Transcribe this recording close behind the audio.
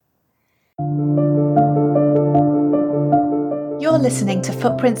listening to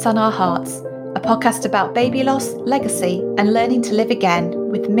Footprints on Our Hearts, a podcast about baby loss, legacy, and learning to live again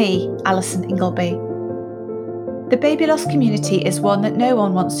with me, Alison Ingleby. The baby loss community is one that no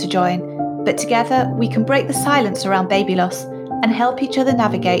one wants to join, but together we can break the silence around baby loss and help each other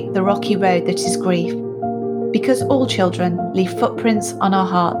navigate the rocky road that is grief. Because all children leave footprints on our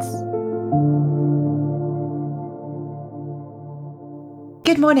hearts.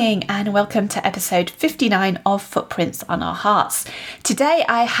 Good morning and welcome to episode 59 of Footprints on Our Hearts. Today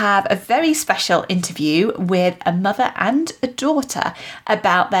I have a very special interview with a mother and a daughter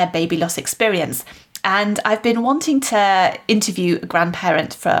about their baby loss experience. And I've been wanting to interview a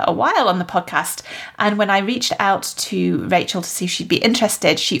grandparent for a while on the podcast. And when I reached out to Rachel to see if she'd be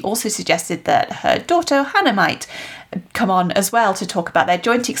interested, she also suggested that her daughter Hannah might come on as well to talk about their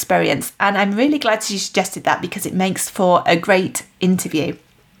joint experience. And I'm really glad she suggested that because it makes for a great interview.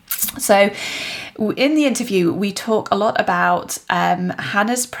 So in the interview, we talk a lot about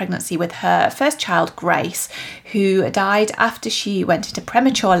Hannah's pregnancy with her first child, Grace, who died after she went into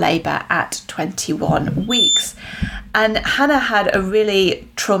premature labour at 21 weeks. And Hannah had a really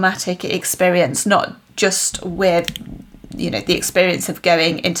traumatic experience, not just with the experience of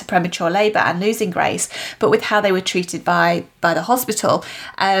going into premature labour and losing Grace, but with how they were treated by the hospital.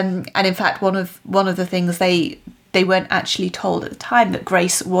 And in fact, one of the things they weren't actually told at the time that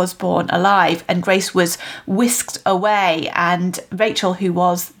Grace was born alive, and Grace was whisked away, and Rachel, who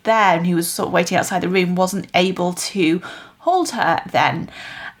was there and who was sort of waiting outside the room, wasn't able to hold her then,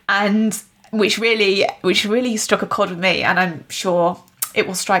 and which really struck a chord with me, and I'm sure it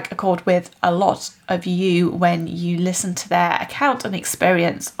will strike a chord with a lot of you when you listen to their account and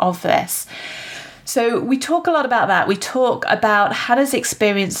experience of this. So we talk a lot about that. We talk about Hannah's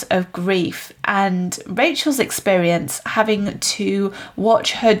experience of grief and Rachel's experience having to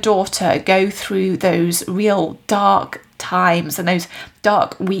watch her daughter go through those real dark times and those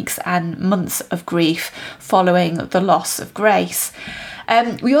dark weeks and months of grief following the loss of Grace.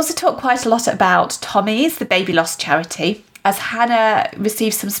 We also talk quite a lot about Tommy's, the baby loss charity, as Hannah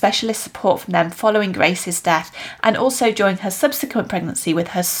received some specialist support from them following Grace's death and also during her subsequent pregnancy with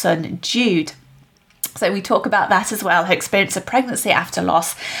her son Jude. So we talk about that as well, her experience of pregnancy after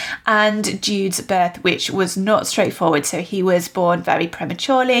loss and Jude's birth, which was not straightforward. So he was born very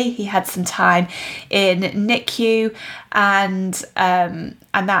prematurely. He had some time in NICU and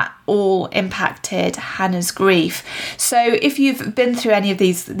that all impacted Hannah's grief. So if you've been through any of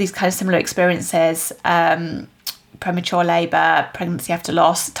these kind of similar experiences, premature labour, pregnancy after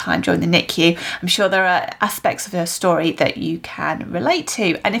loss, time during the NICU, I'm sure there are aspects of her story that you can relate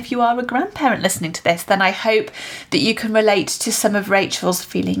to. And if you are a grandparent listening to this, then I hope that you can relate to some of Rachel's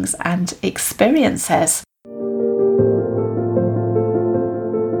feelings and experiences.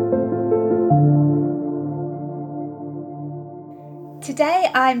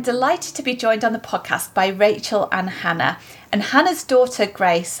 Today, I'm delighted to be joined on the podcast by Rachel and Hannah. And Hannah's daughter,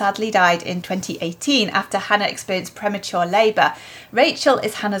 Grace, sadly died in 2018 after Hannah experienced premature labour. Rachel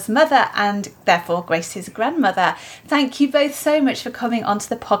is Hannah's mother and therefore Grace's grandmother. Thank you both so much for coming onto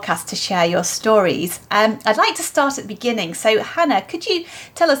the podcast to share your stories. I'd like to start at the beginning. So, Hannah, could you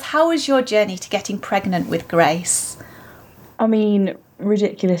tell us how was your journey to getting pregnant with Grace? I mean,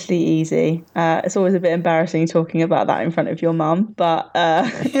 ridiculously easy. It's always a bit embarrassing talking about that in front of your mum, but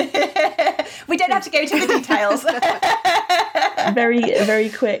we don't have to go into the details. very, very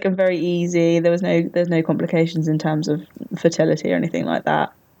quick and very easy. There's no complications in terms of fertility or anything like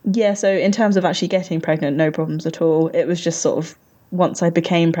that. Yeah, so in terms of actually getting pregnant, no problems at all. It was just sort of once I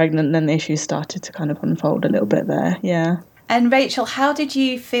became pregnant, then the issues started to kind of unfold a little bit there. Yeah. And Rachel, how did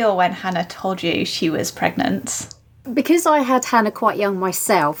you feel when Hannah told you she was pregnant? Because I had Hannah quite young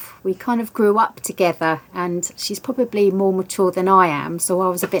myself, we kind of grew up together, and she's probably more mature than I am, so I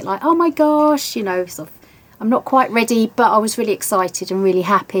was a bit like, oh my gosh, sort of, I'm not quite ready, but I was really excited and really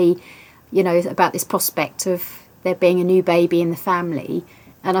happy, about this prospect of there being a new baby in the family.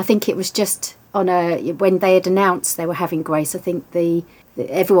 And I think it was just when they had announced they were having Grace, I think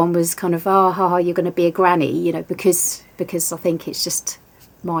everyone was kind of, you're going to be a granny, because I think it's just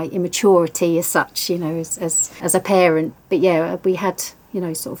my immaturity as such, as a parent. But yeah, we had,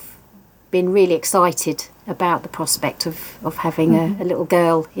 sort of been really excited about the prospect of having a little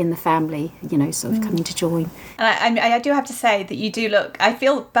girl in the family, sort of coming to join. And I do have to say that you do look, I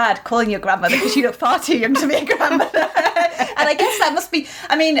feel bad calling you a grandmother because you look far too young to be a grandmother. And I guess that must be,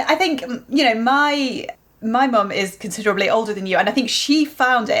 I think, my mum is considerably older than you, and I think she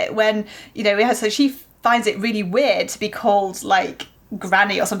found it when, she finds it really weird to be called like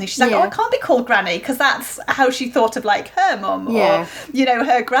Granny or something. She's like, Yeah. oh, I can't be called Granny, because that's how she thought of like her mum Yeah. or, you know,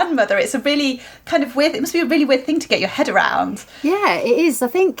 her grandmother. It's a really kind of weird, it must be a really weird thing to get your head around. Yeah, it is. I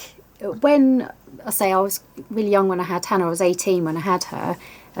think when I was really young when I had Hannah, I was 18 when I had her,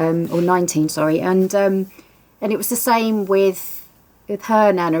 or 19, sorry, and it was the same with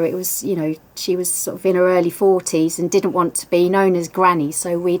her Nana. It was, you know, she was sort of in her early 40s and didn't want to be known as Granny,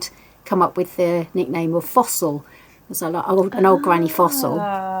 so we'd come up with the nickname of Fossil. It was like an old Granny Fossil,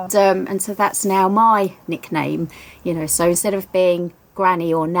 and so that's now my nickname. You know, so instead of being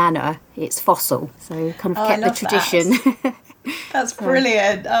Granny or Nana, it's Fossil. So kind of kept the tradition. That's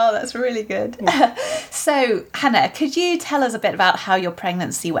brilliant. Oh, that's really good. Yeah. So, Hannah, could you tell us a bit about how your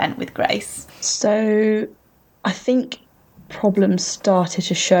pregnancy went with Grace? So I think problems started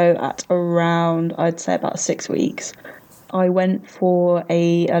to show at around, I'd say, about 6 weeks. I went for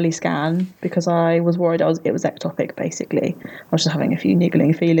a early scan because I was worried it was ectopic, basically. I was just having a few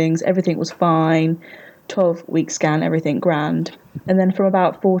niggling feelings. Everything was fine. 12-week scan, everything grand. And then from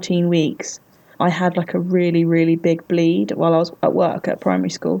about 14 weeks, I had like a really, really big bleed while I was at work at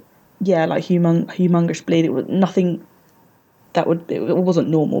primary school. Yeah, like humongous bleed. It was nothing it wasn't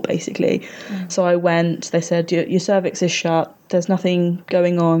normal, basically. So I went, they said, your cervix is shut, there's nothing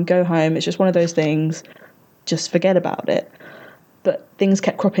going on, go home, it's just one of those things, just forget about it. But things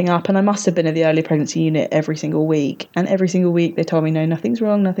kept cropping up, and I must have been in the early pregnancy unit every single week, and every single week they told me, no, nothing's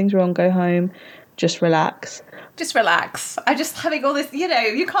wrong, go home, just relax. Just relax. I'm just having all this, you know,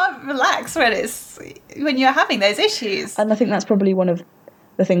 you can't relax when you're having those issues. And I think that's probably one of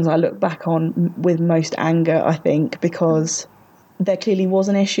the things I look back on with most anger, I think, because there clearly was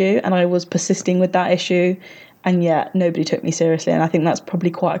an issue and I was persisting with that issue, and yet nobody took me seriously. And I think that's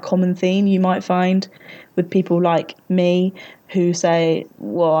probably quite a common theme you might find with people like me who say,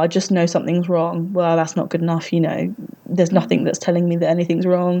 well, I just know something's wrong. Well, that's not good enough, you know, there's nothing that's telling me that anything's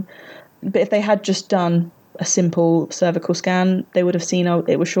wrong. But if they had just done a simple cervical scan, they would have seen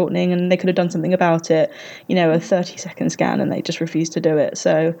it was shortening and they could have done something about it, you know, a 30-second scan, and they just refused to do it.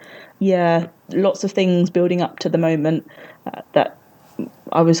 So yeah, lots of things building up to the moment that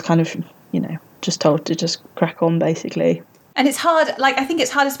I was kind of, you know, just told to just crack on, basically. And it's hard, like, I think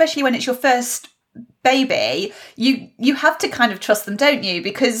it's hard, especially when it's your first baby. You have to kind of trust them, don't you?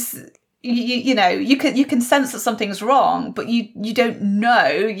 Because you know, you can sense that something's wrong, but you don't know.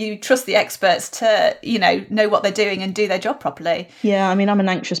 You trust the experts to, you know what they're doing and do their job properly. Yeah, I mean, I'm an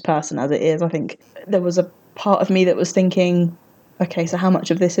anxious person as it is. I think there was a part of me that was thinking, okay, so how much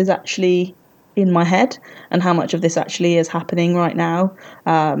of this is actually in my head and how much of this actually is happening right now?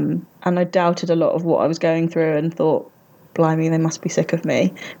 And I doubted a lot of what I was going through and thought, blimey, they must be sick of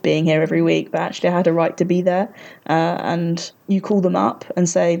me being here every week. But actually I had a right to be there. And you call them up and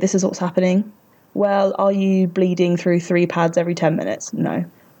say, this is what's happening. Well, are you bleeding through 3 pads every 10 minutes? No.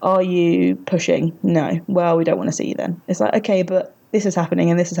 Are you pushing? No. Well, we don't want to see you then. It's like, okay, but this is happening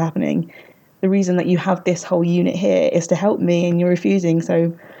and this is happening. The reason that you have this whole unit here is to help me, and you're refusing.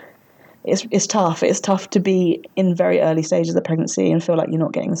 So it's tough. It's tough to be in very early stages of pregnancy and feel like you're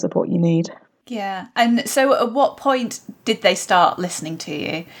not getting the support you need. Yeah. And so at what point did they start listening to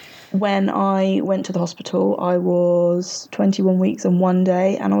you? When I went to the hospital, I was 21 weeks and 1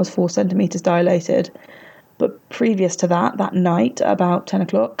 day, and I was 4 centimetres dilated. But previous to that night, about 10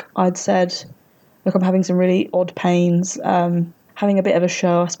 o'clock, I'd said, look, I'm having some really odd pains, having a bit of a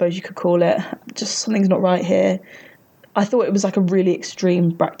show, I suppose you could call it. Just something's not right here. I thought it was like a really extreme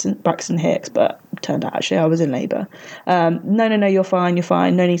Braxton Hicks, but turned out actually I was in labour. No, you're fine,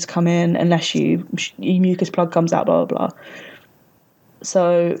 no need to come in unless your mucus plug comes out, blah, blah, blah.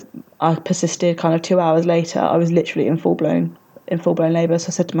 So I persisted. Kind of 2 hours later, I was literally in full-blown labour. So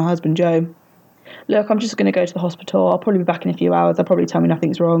I said to my husband, Joe, look, I'm just going to go to the hospital. I'll probably be back in a few hours. They'll probably tell me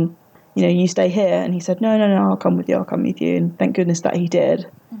nothing's wrong. You know, you stay here. And he said, no, I'll come with you. And thank goodness that he did,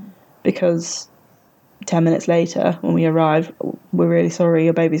 because 10 minutes later, when we arrive, we're really sorry,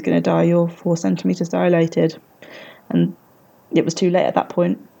 your baby's going to die, you're 4 centimetres dilated. And it was too late at that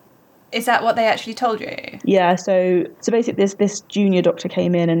point. Is that what they actually told you? Yeah, so basically this junior doctor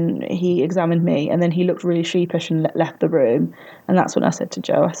came in and he examined me, and then he looked really sheepish and left the room. And that's when I said to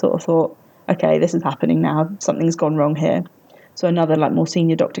Joe, I sort of thought, okay, this is happening now, something's gone wrong here. So another more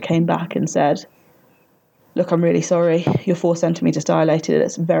senior doctor came back and said, look, I'm really sorry, you're 4 centimetres dilated,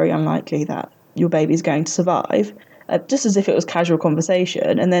 it's very unlikely that your baby's going to survive. Just as if it was casual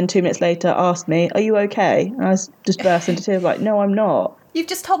conversation. And then 2 minutes later asked me, are you okay? And I just burst into tears like, no, I'm not. You've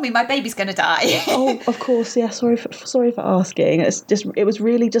just told me my baby's going to die. Oh, of course, yeah, sorry for asking. It was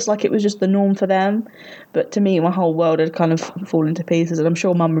really just like it was just the norm for them. But to me, my whole world had kind of fallen to pieces. And I'm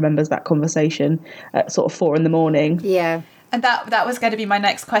sure Mum remembers that conversation at sort of 4 a.m. Yeah. And that was going to be my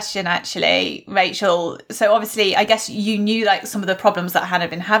next question, actually, Rachel. So obviously, I guess you knew like some of the problems that Hannah had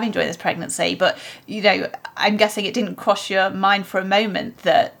been having during this pregnancy, but I'm guessing it didn't cross your mind for a moment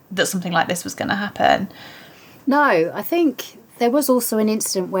that something like this was going to happen. No, I think there was also an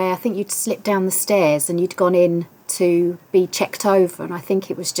incident where I think you'd slipped down the stairs and you'd gone in to be checked over, and I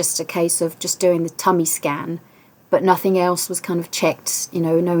think it was just a case of just doing the tummy scan, but nothing else was kind of checked.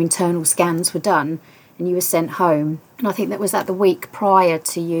 No internal scans were done. And you were sent home. And I think that was the week prior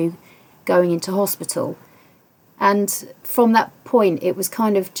to you going into hospital. And from that point, it was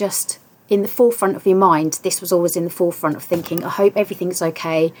kind of just in the forefront of your mind. This was always in the forefront of thinking, I hope everything's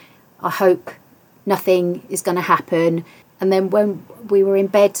okay. I hope nothing is going to happen. And then when we were in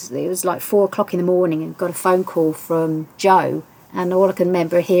bed, it was like 4:00 in the morning, and got a phone call from Joe. And all I can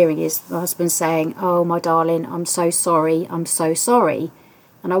remember hearing is my husband saying, "Oh, my darling, I'm so sorry. I'm so sorry."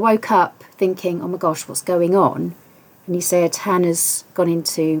 And I woke up thinking, oh my gosh, what's going on? And he said, Hannah's gone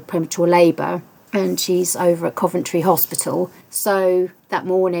into premature labour and she's over at Coventry Hospital. So that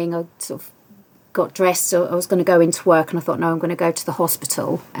morning I sort of got dressed. So I was going to go into work and I thought, no, I'm going to go to the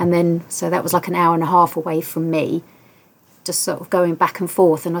hospital. And then, so that was like an hour and a half away from me, just sort of going back and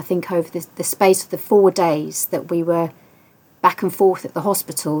forth. And I think over the space of the 4 days that we were back and forth at the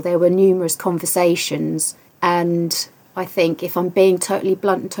hospital, there were numerous conversations. And I think, if I'm being totally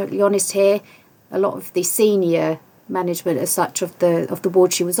blunt and totally honest here, a lot of the senior management as such of the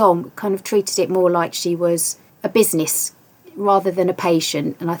ward she was on kind of treated it more like she was a business rather than a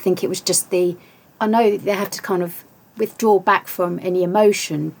patient. And I think it was just I know they have to kind of withdraw back from any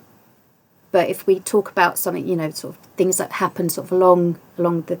emotion, but if we talk about something, sort of things that happened sort of along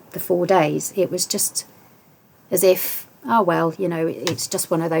the 4 days, it was just as if, oh well, it's just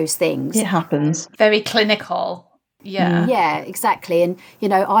one of those things. It happens. Very clinical. Yeah. Yeah, exactly. And,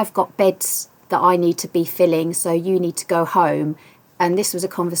 I've got beds that I need to be filling, so you need to go home. And this was a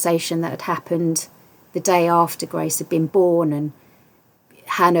conversation that had happened the day after Grace had been born. And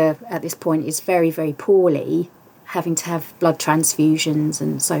Hannah, at this point, is very, very poorly, having to have blood transfusions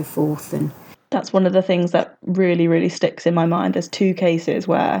and so forth. And that's one of the things that really, really sticks in my mind. There's 2 cases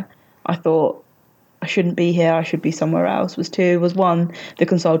where I thought, I shouldn't be here, I should be somewhere else. Was one, the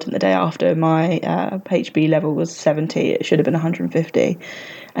consultant the day after my HB level was 70, it should have been 150.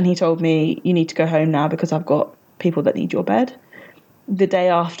 And he told me, you need to go home now because I've got people that need your bed. The day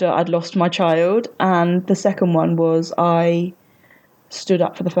after, I'd lost my child. And the second one was I stood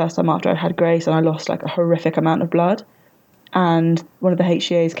up for the first time after I'd had Grace and I lost like a horrific amount of blood. And one of the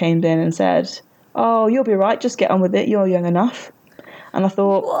HCAs came in and said, oh, you'll be right, just get on with it, you're young enough. And I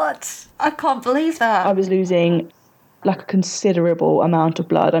thought, what? I can't believe that. I was losing like a considerable amount of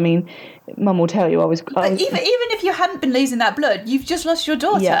blood. I mean, Mum will tell you I was... But even if you hadn't been losing that blood, you've just lost your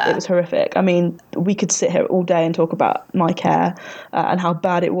daughter. Yeah, it was horrific. I mean, we could sit here all day and talk about my care and how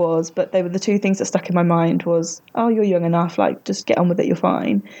bad it was, but they were the 2 things that stuck in my mind was, oh, you're young enough, like, just get on with it, you're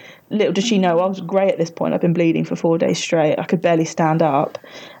fine. Little did she know, I was grey at this point. I've been bleeding for 4 days straight. I could barely stand up.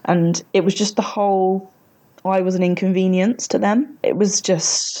 And it was just the whole... I was an inconvenience to them. It was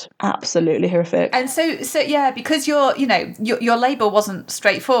just absolutely horrific. And so yeah, because your labour wasn't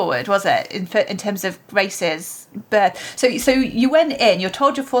straightforward, was it, in terms of Grace's birth? So you went in, you're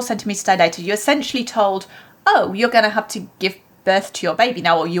told you're 4 centimetres dilated. You're essentially told, oh, you're going to have to give birth to your baby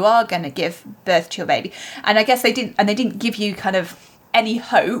now, or you are going to give birth to your baby. And I guess they didn't give you kind of any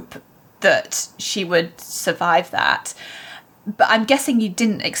hope that she would survive that. But I'm guessing you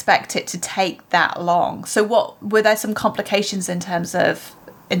didn't expect it to take that long. So what were there some complications in terms of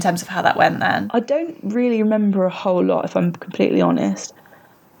how that went then? I don't really remember a whole lot, if I'm completely honest.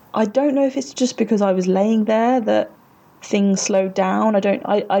 I don't know if it's just because I was laying there that things slowed down.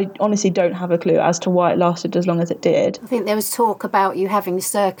 I honestly don't have a clue as to why it lasted as long as it did. I think there was talk about you having the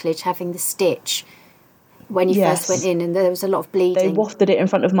circlage, having the stitch when you first went in, and there was a lot of bleeding. They wafted it in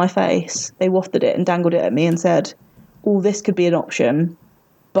front of my face. They wafted it and dangled it at me and said, this could be an option,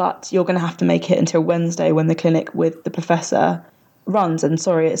 but you're going to have to make it until Wednesday when the clinic with the professor runs. And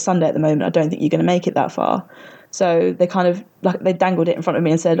sorry, it's Sunday at the moment. I don't think you're going to make it that far. So they kind of they dangled it in front of me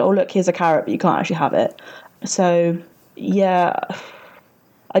and said, oh, look, here's a carrot, but you can't actually have it. So, yeah,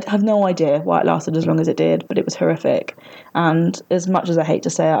 I have no idea why it lasted as long as it did, but it was horrific. And as much as I hate to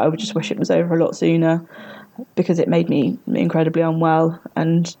say it, I would just wish it was over a lot sooner because it made me incredibly unwell.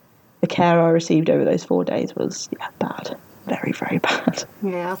 And the care I received over those 4 days was, bad. Very, very bad.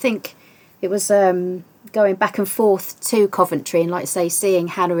 Yeah, I think it was going back and forth to Coventry and, like I say, seeing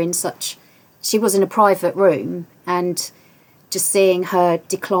Hannah in she was in a private room, and just seeing her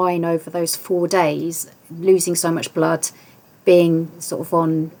decline over those 4 days, losing so much blood, being sort of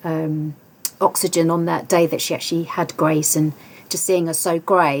on oxygen on that day that she actually had Grace, and just seeing her so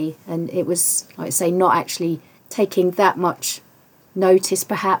grey, and it was, like I say, not actually taking that much notice,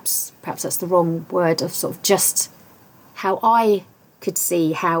 perhaps that's the wrong word, of sort of just how I could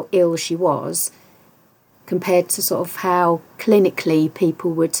see how ill she was compared to sort of how clinically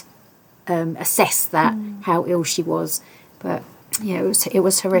people would assess that, how ill she was. But yeah, it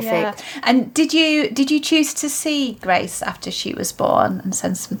was horrific. Yeah. And did you choose to see Grace after she was born and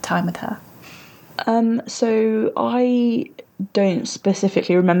spend some time with her? So I don't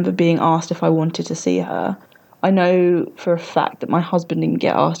specifically remember being asked if I wanted to see her. I know for a fact that my husband didn't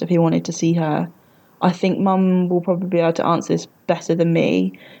get asked if he wanted to see her. I think Mum will probably be able to answer this better than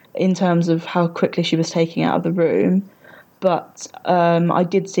me in terms of how quickly she was taken out of the room. But I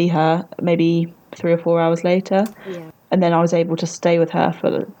did see her maybe 3 or 4 hours later. Yeah. And then I was able to stay with her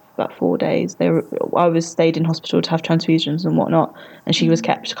for about 4 days. I was stayed in hospital to have transfusions and whatnot, and she was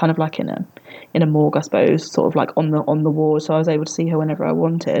kept kind of like in a morgue, I suppose, sort of like on the ward. So I was able to see her whenever I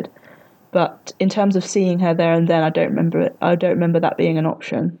wanted. But in terms of seeing her there and then, I don't remember it. I don't remember that being an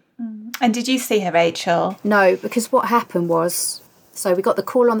option. And did you see her, Rachel? No, because what happened was, so we got the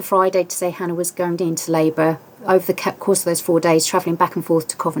call on the Friday to say Hannah was going into labour. Over the course of those 4 days, travelling back and forth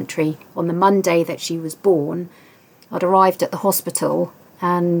to Coventry. On the Monday that she was born, I'd arrived at the hospital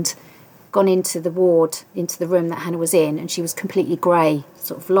and gone into the ward, into the room that Hannah was in, and she was completely grey,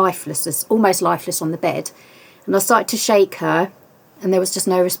 sort of lifeless, almost lifeless on the bed. And I started to shake her, and there was just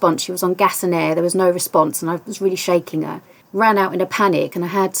no response. She was on gas and air, there was no response, and I was really shaking her. Ran out in a panic, and I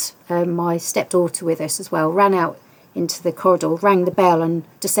had my stepdaughter with us as well, ran out into the corridor, rang the bell and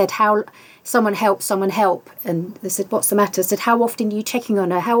just said, someone help. And they said, what's the matter? I said, how often are you checking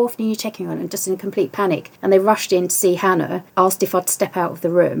on her? And just in complete panic. And they rushed in to see Hannah, asked if I'd step out of the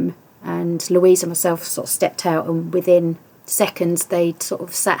room. And Louise and myself sort of stepped out, and within seconds they'd sort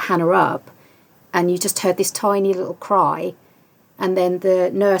of sat Hannah up, and you just heard this tiny little cry. And then the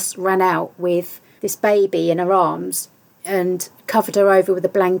nurse ran out with this baby in her arms and covered her over with a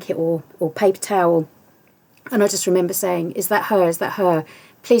blanket or paper towel. And I just remember saying, is that her?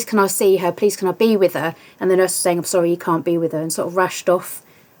 Please, can I see her? Please, can I be with her? And the nurse was saying, I'm sorry, you can't be with her, and sort of rushed off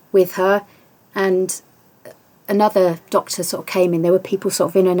with her. And another doctor sort of came in. There were people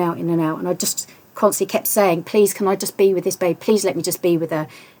sort of in and out. And I just constantly kept saying, please, can I just be with this baby? Please let me just be with her.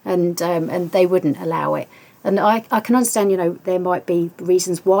 And they wouldn't allow it. And I can understand, there might be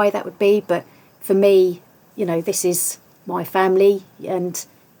reasons why that would be. But for me, this is my family. And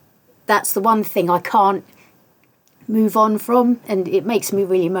that's the one thing I can't move on from, and it makes me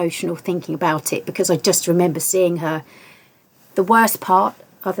really emotional thinking about it, because I just remember seeing her. The worst part,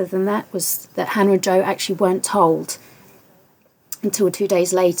 other than that, was that Hannah and Joe actually weren't told until 2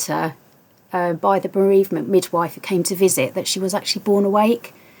 days later by the bereavement midwife who came to visit that she was actually born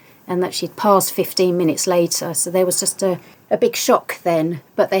awake, and that she'd passed 15 minutes later. So there was just a big shock then,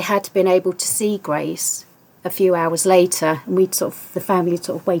 but they had been able to see Grace a few hours later, and the family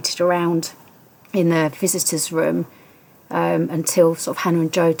sort of waited around in the visitors' room until sort of Hannah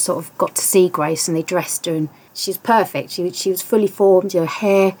and Joe sort of got to see Grace, and they dressed her, and she was perfect. She was fully formed,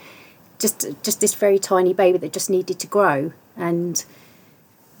 hair, just this very tiny baby that just needed to grow. And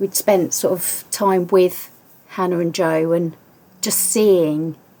we'd spent sort of time with Hannah and Joe, and just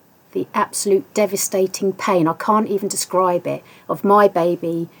seeing the absolute devastating pain, I can't even describe it, of my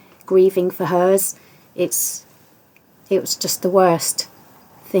baby grieving for hers. It was just the worst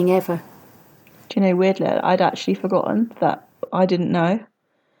thing ever. Do you know, weirdly, I'd actually forgotten that. I didn't know.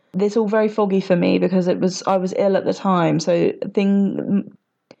 It's all very foggy for me because I was ill at the time, so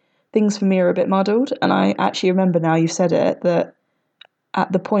things for me are a bit muddled. And I actually remember, now you've said it, that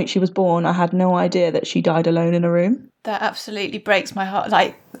at the point she was born, I had no idea that she died alone in a room. That absolutely breaks my heart.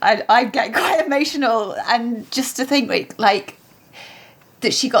 Like, I get quite emotional, and just to think, like,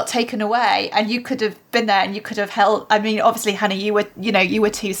 that she got taken away, and you could have been there, and you could have held. I mean, obviously, Hannah, you were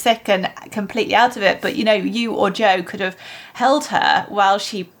too sick and completely out of it, but you or Joe could have held her while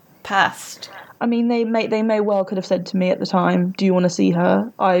she passed. I mean, they may well could have said to me at the time, "Do you want to see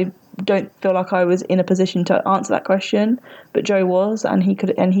her?" I don't feel like I was in a position to answer that question, but Joe was, and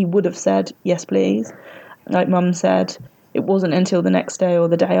he would have said, "Yes, please." Like Mum said, it wasn't until the next day or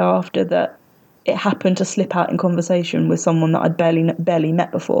the day after that it happened to slip out in conversation with someone that I'd barely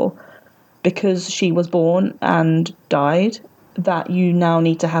met before, because she was born and died, that you now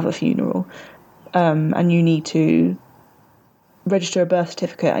need to have a funeral, and you need to register a birth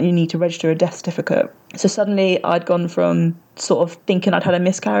certificate, and you need to register a death certificate. So suddenly I'd gone from sort of thinking I'd had a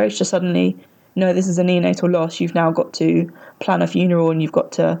miscarriage to suddenly, no, this is a neonatal loss. You've now got to plan a funeral, and you've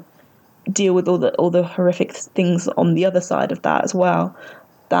got to deal with all the horrific things on the other side of that as well.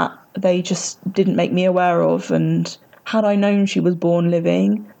 that they just didn't make me aware of. And had I known she was born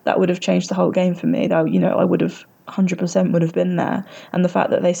living, that would have changed the whole game for me. That, I would have 100% would have been there. And the fact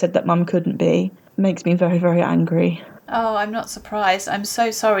that they said that mum couldn't be makes me very, very angry. Oh, I'm not surprised. I'm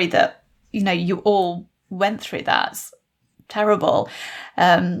so sorry that, you all went through that. It's terrible.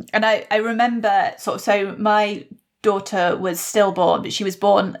 And I remember so my daughter was stillborn, but she was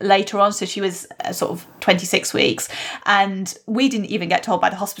born later on, so she was sort of 26 weeks, and we didn't even get told by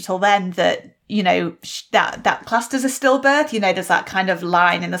the hospital then that that classed as a stillbirth. There's that kind of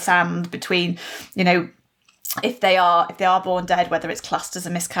line in the sand between if they are born dead, whether it's classed as a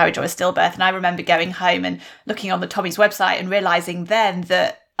miscarriage or a stillbirth. And I remember going home and looking on the Tommy's website and realizing then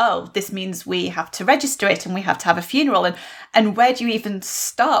that, oh, this means we have to register it and we have to have a funeral. And where do you even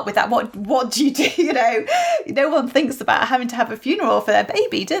start with that? What do you do? No one thinks about having to have a funeral for their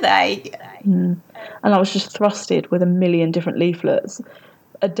baby, do they? And I was just thrusted with a million different leaflets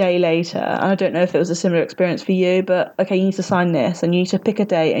a day later. And I don't know if it was a similar experience for you, but okay, you need to sign this and you need to pick a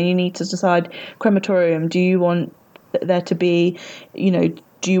date and you need to decide crematorium. Do you want there to be,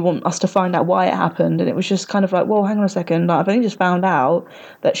 do you want us to find out why it happened? And it was just kind of like, well, hang on a second. Like, I've only just found out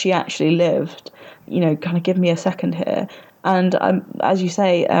that she actually lived, kind of give me a second here. And as you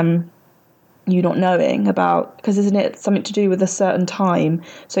say, you not knowing about, because isn't it something to do with a certain time?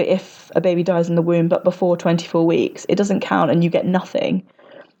 So if a baby dies in the womb, but before 24 weeks, it doesn't count and you get nothing.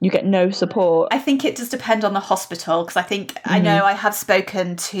 You get no support. I think it does depend on the hospital, because I think I know I have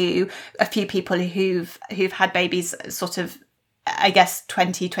spoken to a few people who've had babies sort of, I guess,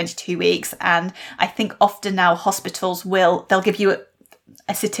 20, 22 weeks. And I think often now hospitals they'll give you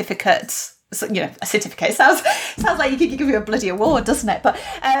a certificate. So, a certificate sounds like you could give you a bloody award, doesn't it? But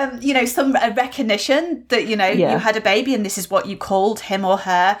some recognition that you had a baby and this is what you called him or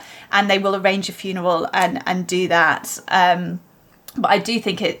her, and they will arrange a funeral and do that. But I do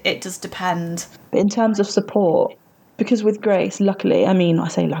think it does depend. In terms of support, because with Grace, luckily, I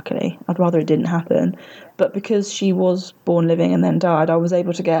say luckily, I'd rather it didn't happen, but because she was born living and then died, I was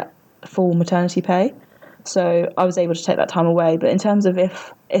able to get full maternity pay. So I was able to take that time away. But in terms of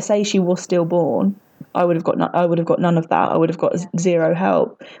if say she was stillborn, I would have got none of that. I would have got zero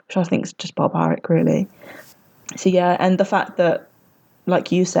help, which I think is just barbaric, really. So yeah, and the fact that,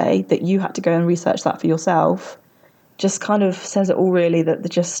 like you say, that you had to go and research that for yourself, just kind of says it all, really. That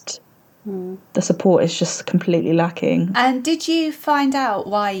the support is just completely lacking. And did you find out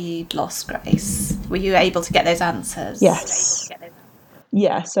why you'd lost Grace? Were you able to get those answers? Yes.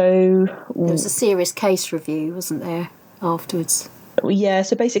 Yeah, so there was a serious case review, wasn't there, afterwards? Yeah,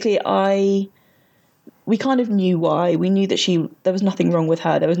 so basically we kind of knew why. We knew that there was nothing wrong with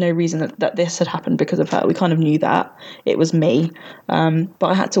her. There was no reason that this had happened because of her. We kind of knew that. It was me. But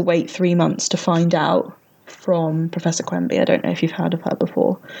I had to wait 3 months to find out from Professor Quemby. I don't know if you've heard of her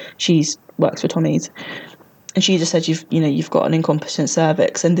before. She works for Tommy's. And she just said, you've got an incompetent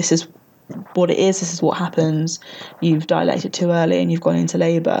cervix, and this is what it is. This is what happens. You've dilated too early and you've gone into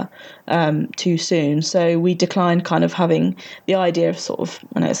labour too soon. So we declined kind of having the idea of sort of,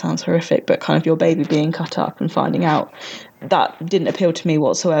 I know it sounds horrific, but kind of your baby being cut up and finding out. That didn't appeal to me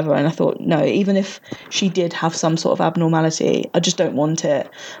whatsoever. And I thought, no, even if she did have some sort of abnormality, I just don't want it.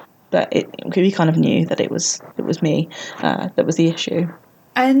 But we kind of knew that it was me that was the issue.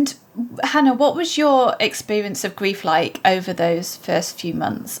 And Hannah, what was your experience of grief like over those first few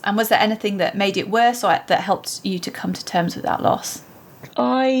months? And was there anything that made it worse or that helped you to come to terms with that loss?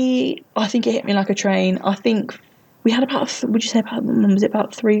 I think it hit me like a train. I think we had about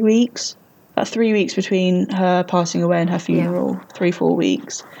 3 weeks? About 3 weeks between her passing away and her funeral, 3-4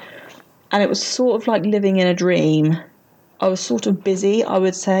 weeks. And it was sort of like living in a dream. I was sort of busy, I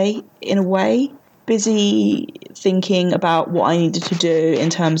would say, in a way. Busy thinking about what I needed to do in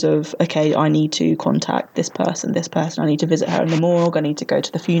terms of, okay, I need to contact this person, I need to visit her in the morgue, I need to go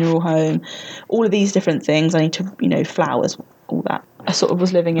to the funeral home, all of these different things. I need to, flowers, all that. I sort of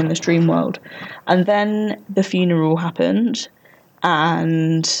was living in this dream world. And then the funeral happened,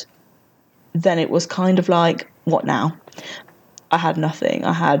 and then it was kind of like, what now? I had nothing.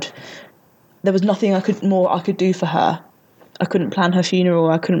 There was nothing I could do for her. I couldn't plan her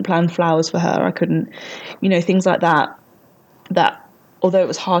funeral. I couldn't plan flowers for her. I couldn't, things like that. That, although it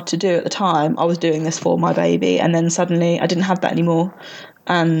was hard to do at the time, I was doing this for my baby. And then suddenly I didn't have that anymore.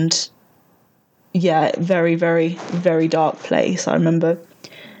 And yeah, very, very, very dark place. I remember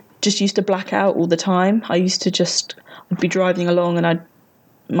just used to black out all the time. I used to I'd be driving along and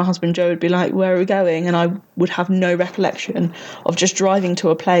my husband Joe would be like, where are we going? And I would have no recollection of just driving to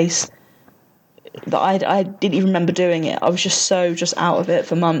a place that I didn't even remember doing it. I was just out of it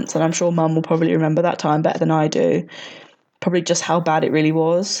for months, and I'm sure Mum will probably remember that time better than I do. probably just how bad it really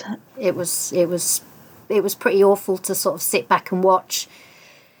was. It was pretty awful to sort of sit back and watch,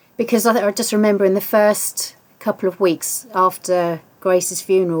 because I just remember in the first couple of weeks after Grace's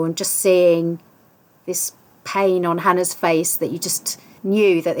funeral and just seeing this pain on Hannah's face, that you just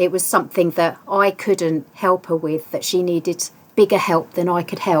knew that it was something that I couldn't help her with, that she needed bigger help than I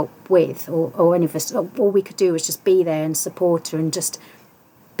could help with, or any of us. All we could do was just be there and support her and just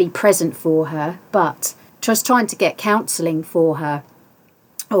be present for her. But just trying to get counselling for her,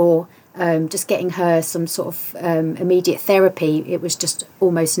 or just getting her some sort of immediate therapy, it was just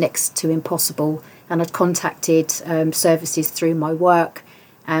almost next to impossible. And I'd contacted services through my work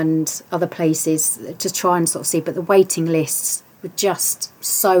and other places to try and sort of see, but the waiting lists were just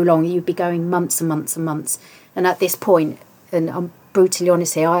so long. You'd be going months and months and months. And at this point, and I'm brutally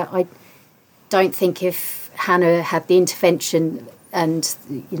honest here, I don't think if Hannah had the intervention and,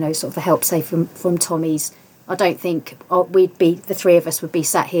 sort of the help, say, from Tommy's, I don't think the three of us would be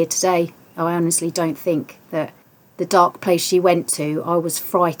sat here today. I honestly don't think that the dark place she went to, I was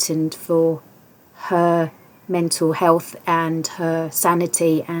frightened for her mental health and her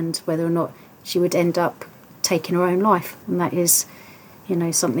sanity, and whether or not she would end up taking her own life. And that is,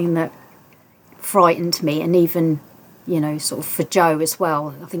 something that frightened me. And even, sort of for Joe as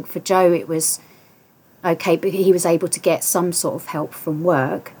well. I think for Joe it was okay, but he was able to get some sort of help from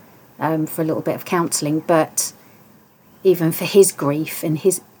work for a little bit of counselling. But even for his grief and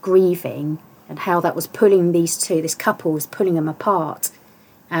his grieving, and how that was pulling this couple was pulling them apart,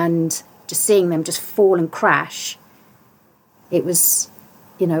 and just seeing them just fall and crash, it was,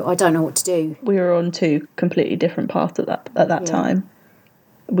 I don't know what to do. We were on two completely different paths at that time.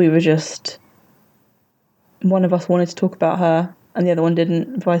 We were just, one of us wanted to talk about her and the other one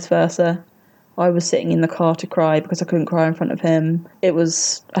didn't, vice versa. I was sitting in the car to cry because I couldn't cry in front of him. It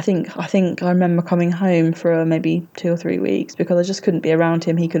was, I think I remember coming home for maybe 2 or 3 weeks because I just couldn't be around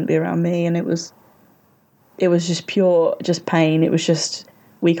him, he couldn't be around me, and it was just pure pain. It was just,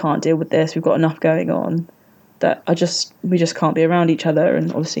 we can't deal with this, we've got enough going on, that we just can't be around each other. And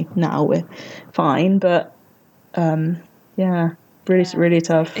obviously now we're fine, but really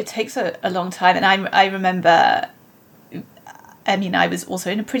tough. It takes a long time. And I remember, I was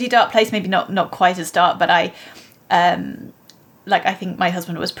also in a pretty dark place, maybe not quite as dark, but I think my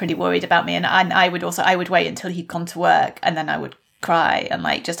husband was pretty worried about me, and I would wait until he'd gone to work, and then I would cry and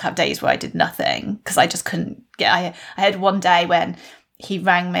just have days where I did nothing because I just couldn't get. I had one day when he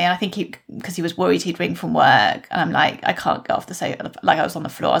rang me, and I think because he was worried he'd ring from work, and I'm like, I can't get off the sofa. I was on the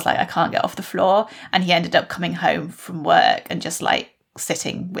floor. I was like, I can't get off the floor, and he ended up coming home from work and just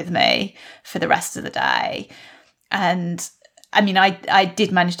sitting with me for the rest of the day. And I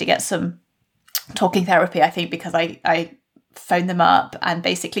did manage to get some talking therapy, I think, because I phoned them up and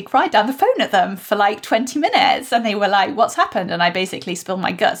basically cried down the phone at them for 20 minutes. And they were like, what's happened? And I basically spilled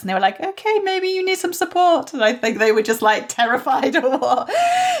my guts. And they were like, okay, maybe you need some support. And I think they were just terrified or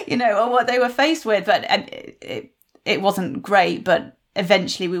what they were faced with. But it wasn't great, but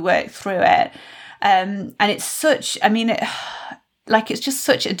eventually we worked through it. And it's such, it's just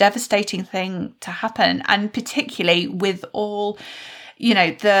such a devastating thing to happen. And particularly with all,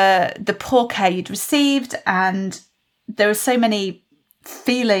 the poor care you'd received, and there are so many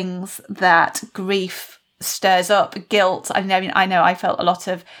feelings that grief stirs up. Guilt. I know I felt a lot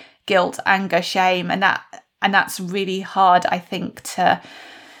of guilt, anger, shame, and that's really hard, I think, to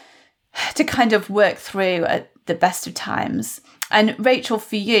kind of work through at the best of times. And Rachel,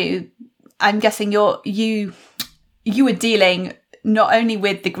 for you, I'm guessing you were dealing not only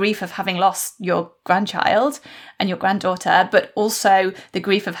with the grief of having lost your grandchild and your granddaughter, but also the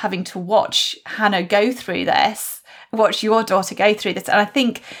grief of having to watch Hannah go through this, watch your daughter go through this. And I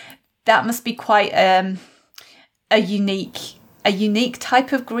think that must be quite a unique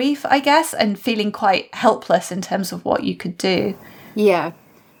type of grief, I guess, and feeling quite helpless in terms of what you could do. Yeah,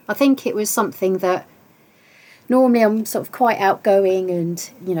 I think it was something that normally I'm sort of quite outgoing and,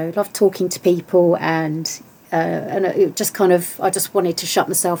 love talking to people, and it just I just wanted to shut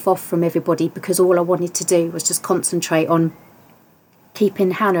myself off from everybody, because all I wanted to do was just concentrate on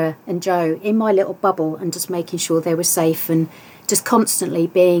keeping Hannah and Joe in my little bubble and just making sure they were safe, and just constantly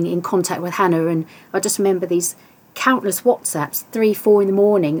being in contact with Hannah. And I just remember these countless WhatsApps, 3-4 in the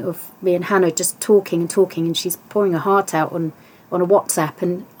morning, of me and Hannah just talking, and she's pouring her heart out on a WhatsApp,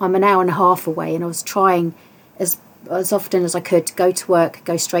 and I'm an hour and a half away, and I was trying as often as I could to go to work,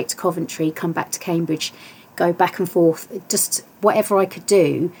 go straight to Coventry, come back to Cambridge, go back and forth, just whatever I could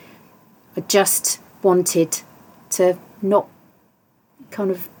do. I just wanted to not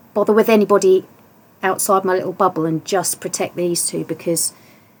kind of bother with anybody outside my little bubble and just protect these two, because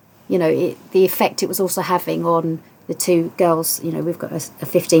the effect it was also having on the two girls, you know, we've got a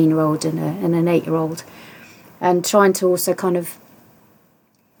 15-year-old and an 8-year-old, and trying to also kind of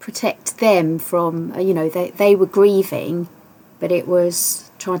protect them from, you know, they were grieving, but it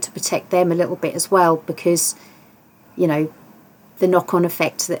was trying to protect them a little bit as well, because, you know, the knock-on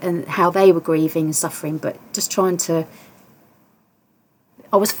effect and how they were grieving and suffering, but just trying to...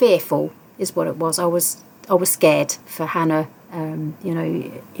 I was fearful, is what it was. I was scared for Hannah, you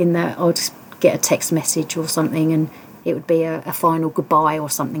know, in that I'd get a text message or something and it would be a final goodbye or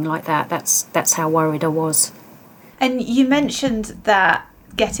something like that. That's how worried I was. And you mentioned that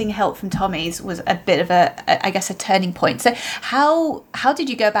getting help from Tommy's was a bit of a turning point. So how did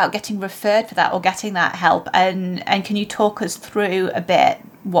you go about getting referred for that or getting that help? And can you talk us through a bit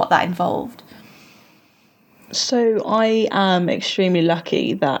what that involved? So I am extremely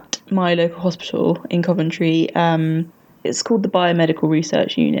lucky that my local hospital in Coventry, it's called the Biomedical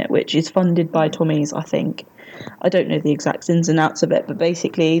Research Unit, which is funded by Tommy's, I think. I don't know the exact ins and outs of it, but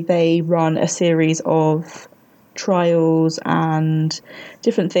basically they run a series of trials and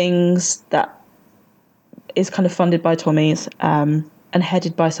different things that is kind of funded by Tommy's, and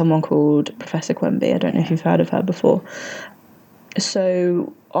headed by someone called Professor Quemby. I don't know if you've heard of her before.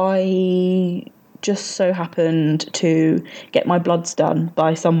 So I just so happened to get my bloods done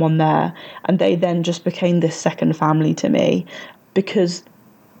by someone there, and they then just became this second family to me, because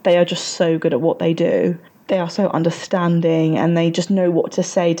they are just so good at what they do. They are so understanding and they just know what to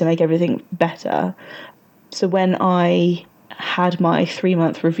say to make everything better. So when I had my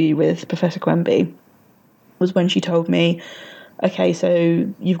 3-month review with Professor Quemby was when she told me, okay, so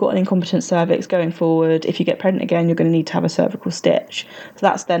you've got an incompetent cervix going forward. If you get pregnant again, you're going to need to have a cervical stitch. So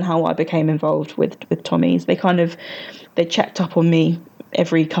that's then how I became involved with Tommy's. They checked up on me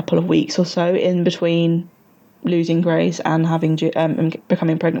every couple of weeks or so in between losing Grace and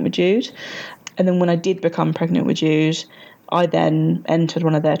becoming pregnant with Jude. And then when I did become pregnant with Jude, I then entered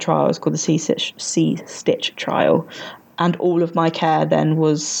one of their trials called the C-Stitch trial. And all of my care then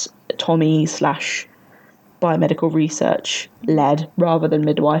was Tommy / biomedical research led rather than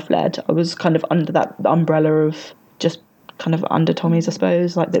midwife led. I was kind of under that umbrella of just kind of under Tommy's, I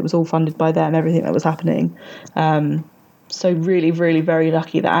suppose. Like, it was all funded by them, everything that was happening. So really, really very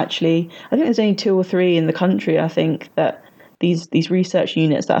lucky that actually, I think there's only 2 or 3 in the country, I think, that these research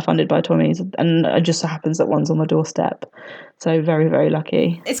units that are funded by Tommy's, and it just so happens that one's on my doorstep. So very, very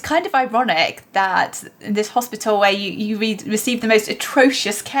lucky. It's kind of ironic that in this hospital where you receive the most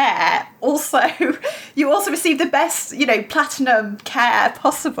atrocious care, you also receive the best, you know, platinum care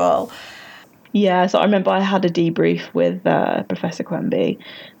possible. Yeah, so I remember I had a debrief with Professor Quemby,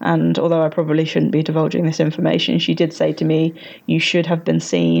 and although I probably shouldn't be divulging this information, she did say to me, you should have been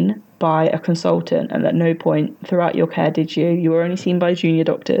seen by a consultant, and at no point throughout your care did you. You were only seen by junior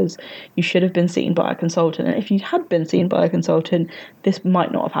doctors. You should have been seen by a consultant, and if you had been seen by a consultant, this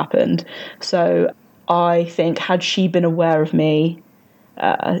might not have happened. So I think had she been aware of me,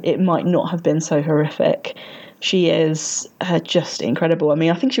 it might not have been so horrific. She is just incredible. I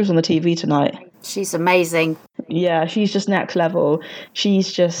mean, I think she was on the TV tonight. She's amazing. Yeah, she's just next level.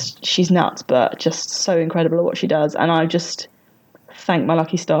 She's nuts, but just so incredible at what she does. And I just thank my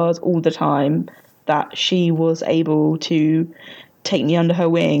lucky stars all the time that she was able to take me under her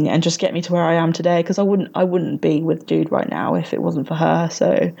wing and just get me to where I am today, because I wouldn't be with Jude right now if it wasn't for her.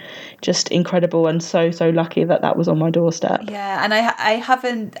 So just incredible, and so lucky that was on my doorstep. Yeah, and I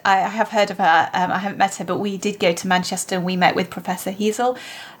have heard of her. I haven't met her, but we did go to Manchester and we met with Professor Heasel,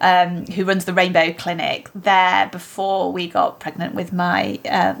 who runs the Rainbow Clinic there before we got pregnant with my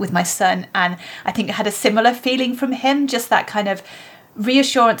son, and I think I had a similar feeling from him, just that kind of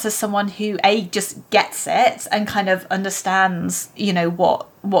reassurance as someone who just gets it and kind of understands, you know,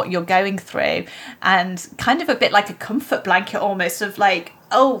 what you're going through, and kind of a bit like a comfort blanket almost, of like,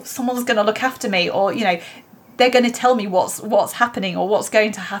 oh, someone's going to look after me, or, you know, they're going to tell me what's happening or what's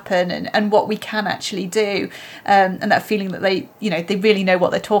going to happen, and what we can actually do, and that feeling that they really know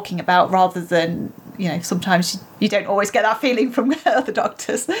what they're talking about, rather than, you know, sometimes you don't always get that feeling from other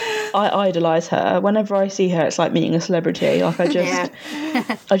doctors. I idolise her. Whenever I see her, it's like meeting a celebrity. Like,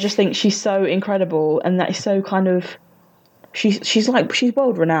 I just think she's so incredible, and that is so kind of, she's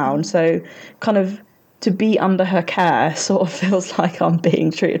world renowned. So kind of to be under her care sort of feels like I'm being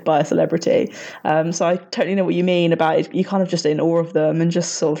treated by a celebrity. So I totally know what you mean about it. You're kind of just in awe of them, and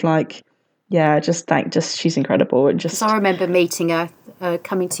just sort of like, yeah, just she's incredible. And just, I remember meeting her,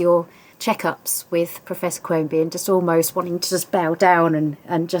 coming to your checkups with Professor Quemby, and just almost wanting to just bow down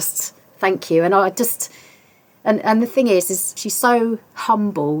and just thank you. And I just, and the thing is she's so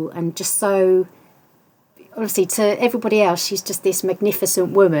humble, and just so, obviously to everybody else, she's just this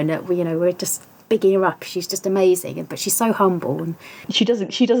magnificent woman that we're just bigging her up. She's just amazing, but she's so humble. And she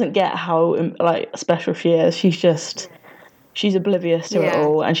doesn't get how like special she is. She's oblivious to it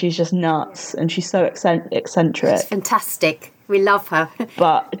all, and she's just nuts, and she's so eccentric. She's fantastic. We love her.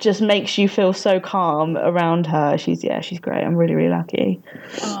 But it just makes you feel so calm around her. She's great. I'm really, really lucky.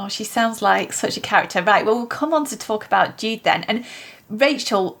 Oh, she sounds like such a character. Right, well, we'll come on to talk about Jude then. And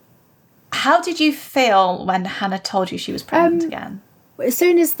Rachel, how did you feel when Hannah told you she was pregnant again? As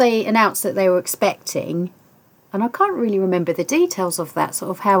soon as they announced that they were expecting, and I can't really remember the details of that,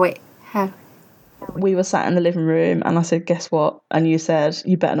 sort of how. We were sat in the living room and I said, guess what? And you said,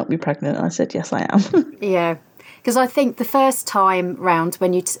 you better not be pregnant. And I said, yes, I am. Yeah. Because I think the first time round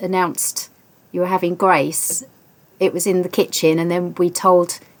when you announced you were having Grace, it was in the kitchen, and then we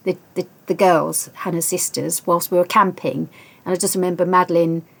told the girls, Hannah's sisters, whilst we were camping. And I just remember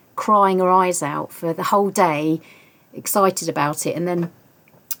Madeline crying her eyes out for the whole day, excited about it. And then,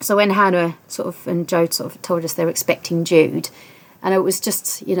 so when Hannah and Joe told us they were expecting Jude, and it was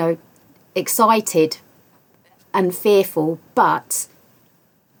just, excited and fearful, but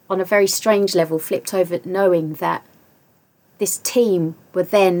on a very strange level flipped over, knowing that this team were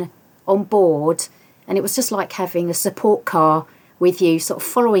then on board, and it was just like having a support car with you, sort of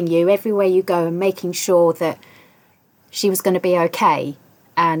following you everywhere you go and making sure that she was going to be okay.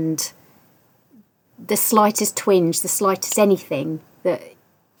 And the slightest twinge, the slightest anything, that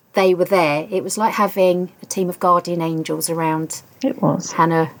they were there. It was like having a team of guardian angels around. It was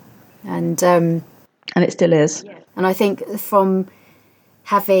Hannah. And it still is. And I think from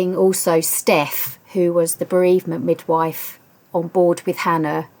having also Steph, who was the bereavement midwife, on board with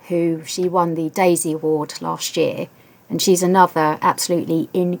Hannah, who she won the Daisy Award last year, and she's another absolutely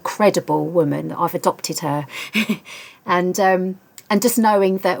incredible woman. I've adopted her. and just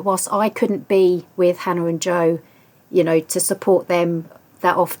knowing that whilst I couldn't be with Hannah and Joe, to support them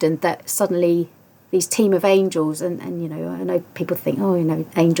that often, that suddenly these team of angels, and I know people think,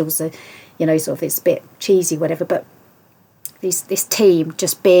 angels are, sort of, it's a bit cheesy, whatever, but this team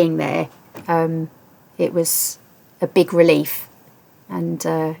just being there, it was a big relief. And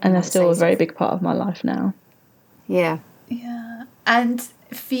they're still a very big part of my life now. Yeah. Yeah. And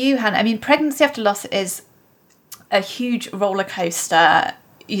for you, Hannah, I mean, pregnancy after loss is a huge roller coaster,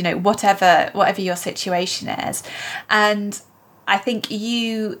 whatever your situation is. And I think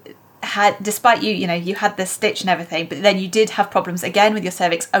you had, despite you had the stitch and everything, but then you did have problems again with your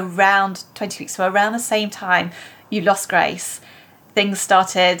cervix around 20 weeks. So around the same time you lost Grace, things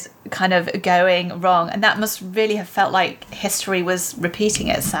started kind of going wrong. And that must really have felt like history was repeating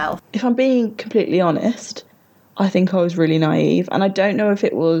itself. If I'm being completely honest, I think I was really naive. And I don't know if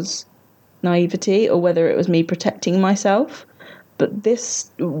it was naivety or whether it was me protecting myself. But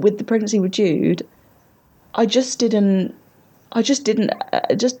this, with the pregnancy with Jude, I just didn't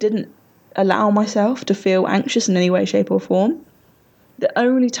allow myself to feel anxious in any way, shape or form. The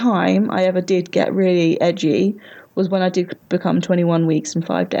only time I ever did get really edgy was when I did become 21 weeks and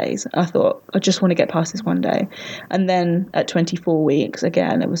 5 days. I thought, I just want to get past this one day. And then at 24 weeks,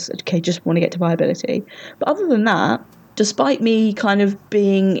 again, it was, okay, just want to get to viability. But other than that, despite me kind of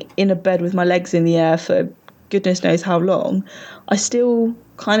being in a bed with my legs in the air for goodness knows how long, I still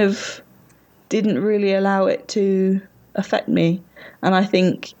kind of didn't really allow it to affect me. And I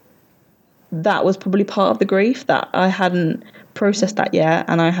think that was probably part of the grief, that I hadn't processed that yet,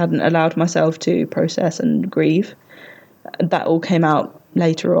 and I hadn't allowed myself to process and grieve. That all came out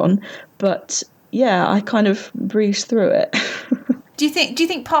later on, but yeah, I kind of breezed through it. Do you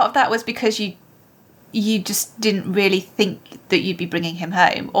think part of that was because you just didn't really think that you'd be bringing him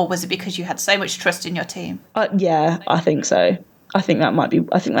home, or was it because you had so much trust in your team? Yeah, I think so. I think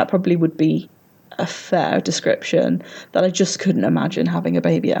that probably would be a fair description, that I just couldn't imagine having a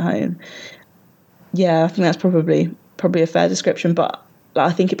baby at home. Yeah, I think that's probably a fair description, but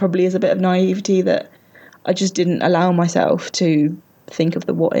I think it probably is a bit of naivety that I just didn't allow myself to think of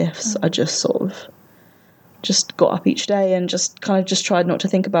the what ifs. I just sort of just got up each day and just tried not to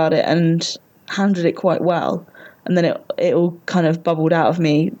think about it, and handled it quite well. And then it all kind of bubbled out of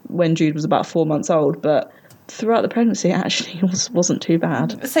me when Jude was about 4 months old, but throughout the pregnancy it actually wasn't too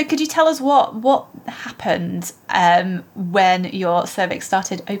bad. So could you tell us what happened when your cervix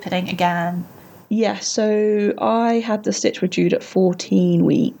started opening again? Yeah, so I had the stitch with Jude at 14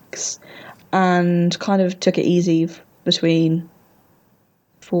 weeks and kind of took it easy between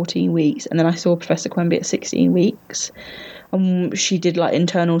 14 weeks, and then I saw Professor Quemby at 16 weeks, and she did like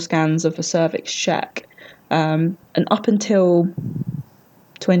internal scans of a cervix check, and up until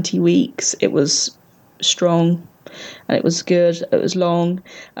 20 weeks it was strong and it was good, it was long,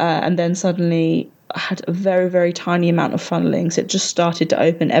 and then suddenly I had a very, very tiny amount of funneling, so it just started to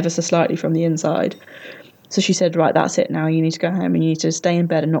open ever so slightly from the inside. So she said, right, that's it now, you need to go home and you need to stay in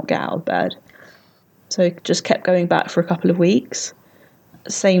bed and not get out of bed. So it just kept going back for a couple of weeks.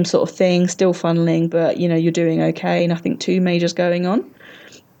 Same sort of thing, still funneling, but, you know, you're doing okay, nothing too major's going on.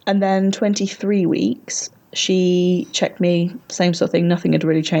 And then 23 weeks, she checked me, same sort of thing, nothing had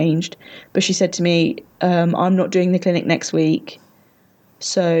really changed. But she said to me, I'm not doing the clinic next week,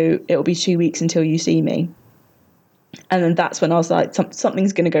 so it'll be 2 weeks until you see me. And then that's when I was like,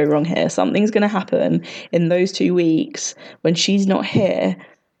 something's going to go wrong here. Something's going to happen in those 2 weeks when she's not here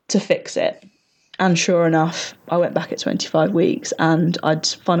to fix it. And sure enough, I went back at 25 weeks and I'd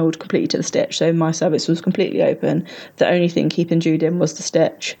funneled completely to the stitch. So my cervix was completely open. The only thing keeping Jude in was the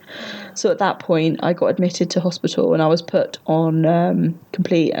stitch. So at that point, I got admitted to hospital and I was put on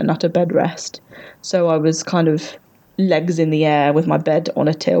complete and utter bed rest. So I was kind of legs in the air with my bed on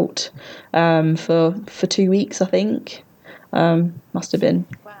a tilt for 2 weeks, I think. Must have been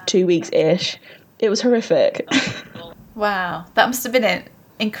 2 weeks-ish. It was horrific. Wow, that must have been it.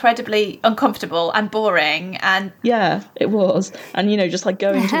 Incredibly uncomfortable and boring. And yeah, it was. And, you know, just like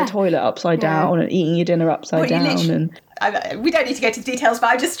going to the toilet upside down and eating your dinner upside down. We don't need to go into details,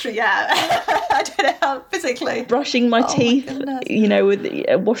 but I just, I don't know how physically. Brushing my teeth, you know, with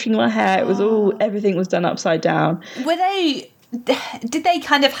washing my hair. It was everything was done upside down. Did they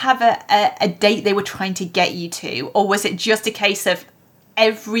kind of have a date they were trying to get you to? Or was it just a case of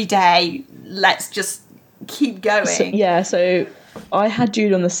every day, let's just keep going? So I had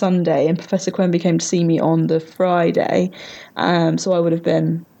Jude on the Sunday and Professor Quemby came to see me on the Friday. So I would have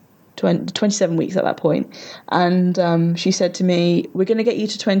been 27 weeks at that point. And she said to me, we're going to get you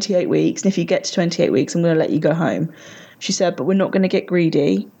to 28 weeks. And if you get to 28 weeks, I'm going to let you go home. She said, but we're not going to get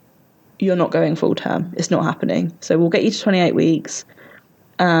greedy. You're not going full term. It's not happening. So we'll get you to 28 weeks.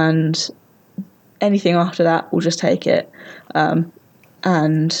 And anything after that, we'll just take it. And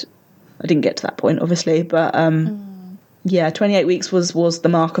I didn't get to that point, obviously. But 28 weeks was the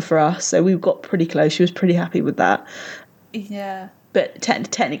marker for us. So we got pretty close. She was pretty happy with that. Yeah. But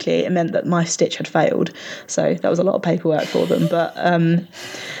technically it meant that my stitch had failed. So that was a lot of paperwork for them. But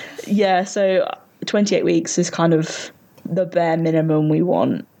so 28 weeks is kind of the bare minimum we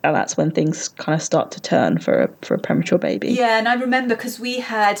want. And that's when things kind of start to turn for a premature baby. Yeah, and I remember because we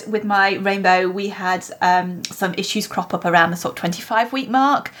had, with my Rainbow, we had some issues crop up around the sort of 25-week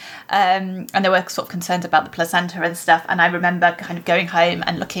mark. And they were sort of concerned about the placenta and stuff. And I remember kind of going home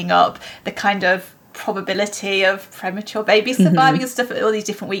and looking up the kind of probability of premature babies surviving and stuff at all these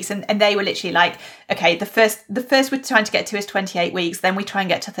different weeks. And they were literally like, okay, the first we're trying to get to is 28 weeks. Then we try and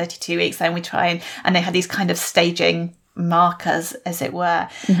get to 32 weeks. Then we try and they had these kind of staging markers, as it were.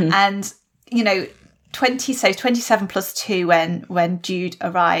 And, you know, 27 plus 2 when Jude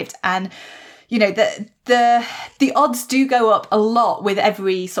arrived. And, you know, the odds do go up a lot with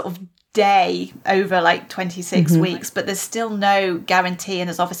every sort of day over like 26 weeks, but there's still no guarantee, and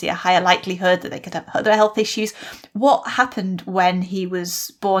there's obviously a higher likelihood that they could have other health issues. What happened when he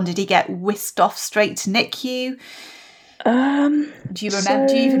was born? Did he get whisked off straight to NICU? Do you remember?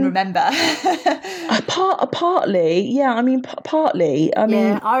 Do you even remember? Partly, yeah. I mean, partly. I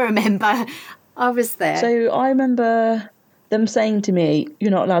mean, I remember. I was there. So I remember them saying to me,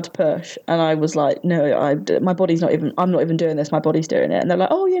 "You're not allowed to push," and I was like, "No, my body's not even. I'm not even doing this. My body's doing it." And they're like,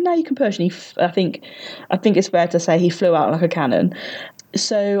 "Oh yeah, now you can push." And I think it's fair to say he flew out like a cannon.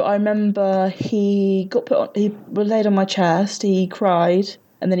 So I remember he was laid on my chest. He cried,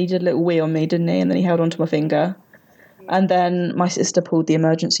 and then he did a little wee on me, didn't he? And then he held onto my finger. And then my sister pulled the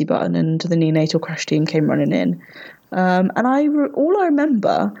emergency button and the neonatal crash team came running in. And all I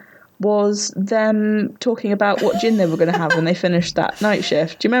remember was them talking about what gin they were going to have when they finished that night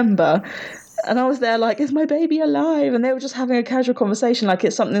shift. Do you remember? And I was there like, is my baby alive? And they were just having a casual conversation like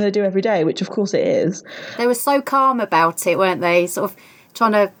it's something they do every day, which of course it is. They were so calm about it, weren't they? Sort of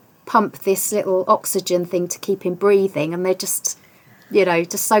trying to pump this little oxygen thing to keep him breathing. And they're just, you know,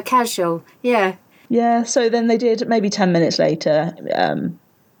 just so casual. Yeah. Yeah, so then they did, maybe 10 minutes later,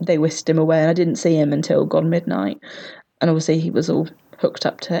 they whisked him away and I didn't see him until gone midnight. And obviously he was all hooked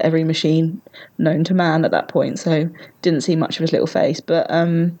up to every machine known to man at that point, so didn't see much of his little face. But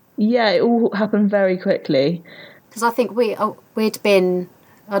it all happened very quickly. Because I think I'd been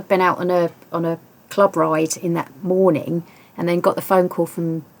out on a club ride in that morning and then got the phone call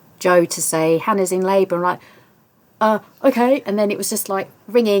from Joe to say, Hannah's in labour. I'm like, okay. And then it was just like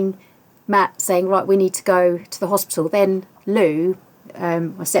ringing Matt saying, right, we need to go to the hospital. Then Lou,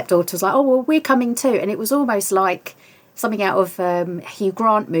 my stepdaughter, was like, oh, well, we're coming too. And it was almost like something out of Hugh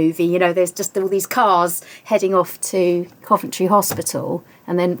Grant movie. You know, there's just all these cars heading off to Coventry Hospital,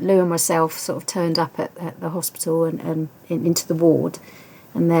 and then Lou and myself sort of turned up at the hospital and into the ward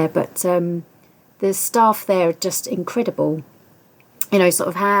and there. But the staff there are just incredible. You know, sort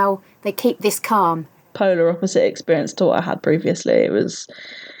of how they keep this calm. Polar opposite experience to what I had previously. It was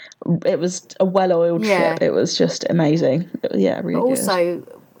a well-oiled ship. It was just amazing. Really but also,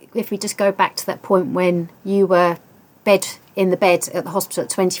 good. If we just go back to that point when you were in the bed at the hospital at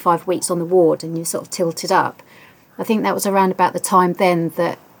 25 weeks on the ward and you sort of tilted up, I think that was around about the time then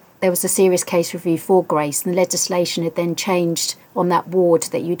that there was a serious case review for Grace, and the legislation had then changed on that ward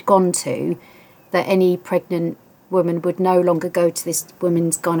that you'd gone to, that any pregnant woman would no longer go to this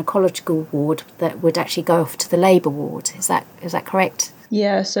women's gynecological ward, that would actually go off to the labour ward. Is that correct?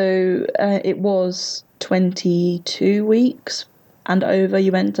 Yeah, so it was 22 weeks and over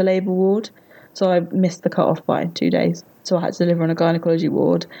you went to labour ward. So I missed the cut-off by 2 days. So I had to deliver on a gynecology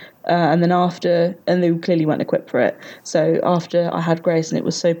ward. And they clearly weren't equipped for it. So after I had Grace and it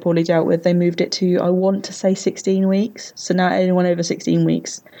was so poorly dealt with, they moved it to, I want to say 16 weeks. So now anyone over 16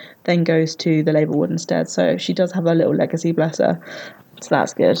 weeks then goes to the labour ward instead. So she does have a little legacy, bless her. So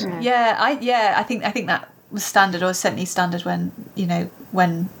that's good. I think that was standard, or certainly standard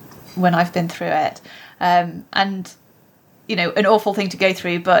when I've been through it. And, you know, an awful thing to go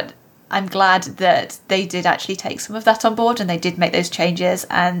through, but I'm glad that they did actually take some of that on board and they did make those changes,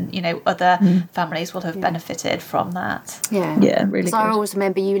 and, you know, other families will have benefited from that. Yeah, really good. I always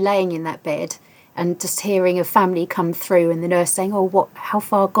remember you laying in that bed and just hearing a family come through and the nurse saying, how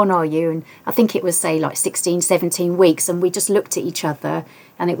far gone are you? And I think it was, say, like 16, 17 weeks, and we just looked at each other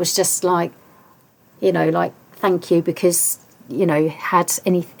and it was just like, you know, like, thank you, because, you know, had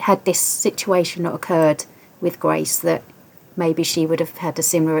this situation not occurred with Grace, that maybe she would have had a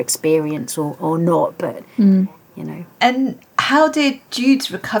similar experience or not, but, you know. And how did Jude's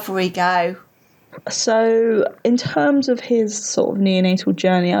recovery go? So in terms of his sort of neonatal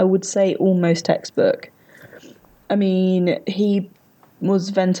journey, I would say almost textbook. I mean, he was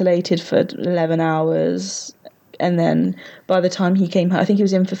ventilated for 11 hours, and then by the time he came home, I think he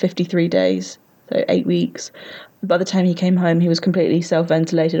was in for 53 days, so 8 weeks. By the time he came home, he was completely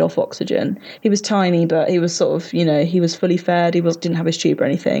self-ventilated off oxygen. He was tiny, but he was sort of, you know, he was fully fed. He didn't have his tube or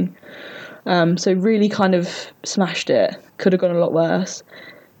anything. So really kind of smashed it. Could have gone a lot worse.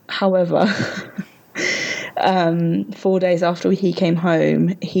 However, 4 days after he came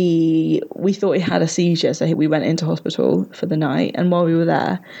home, we thought he had a seizure, so we went into hospital for the night. And while we were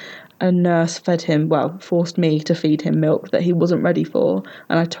there, a nurse forced me to feed him milk that he wasn't ready for.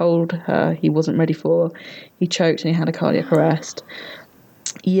 And I told her he wasn't ready for. He choked and he had a cardiac arrest.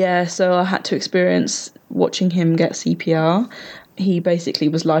 Yeah, so I had to experience watching him get CPR. He basically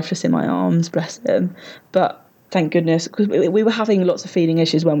was lifeless in my arms, bless him. But thank goodness, because we were having lots of feeding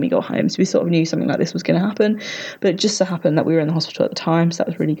issues when we got home, so we sort of knew something like this was going to happen. But it just so happened that we were in the hospital at the time, so that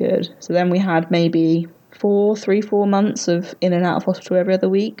was really good. So then we had maybe 4 months of in and out of hospital every other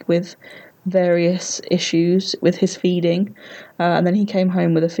week with various issues with his feeding. And then he came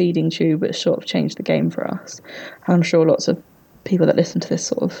home with a feeding tube, which sort of changed the game for us. I'm sure lots of people that listen to this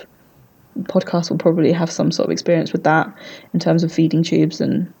sort of podcast will probably have some sort of experience with that in terms of feeding tubes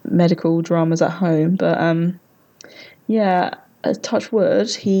and medical dramas at home. But touch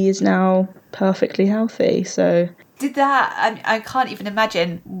wood, he is now perfectly healthy. So did that, I can't even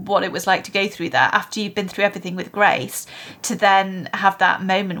imagine what it was like to go through that after you've been through everything with Grace, to then have that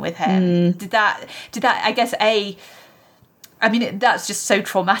moment with him. Did that I guess that's just so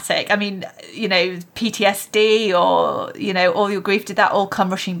traumatic. I mean, you know, PTSD or, you know, all your grief, did that all come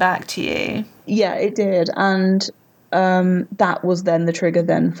rushing back to you? Yeah, it did. And that was then the trigger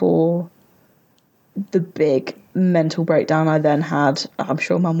then for the big mental breakdown I then had. I'm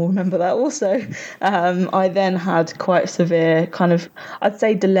sure Mum will remember that also. I then had quite severe kind of, I'd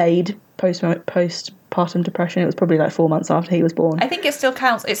say, delayed postpartum depression. It was probably like 4 months after he was born. I think it still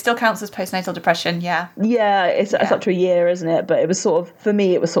counts as postnatal depression. Yeah, it's up to a year, isn't it? But it was sort of, for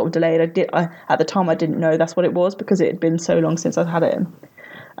me, it was sort of delayed. At the time I didn't know that's what it was, because it had been so long since I'd had it.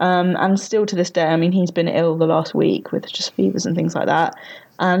 And still to this day, I mean, he's been ill the last week with just fevers and things like that.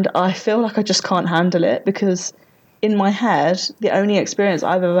 And I feel like I just can't handle it, because in my head, the only experience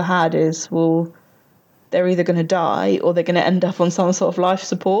I've ever had is, well, they're either going to die or they're going to end up on some sort of life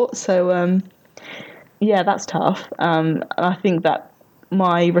support. So, that's tough. And I think that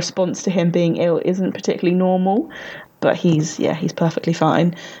my response to him being ill isn't particularly normal, but he's perfectly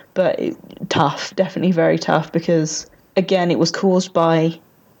fine. But tough, definitely very tough, because, again, it was caused by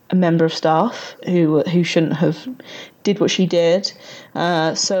a member of staff who shouldn't have did what she did.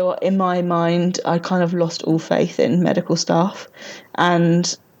 So in my mind, I kind of lost all faith in medical staff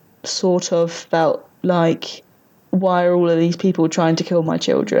and sort of felt like, why are all of these people trying to kill my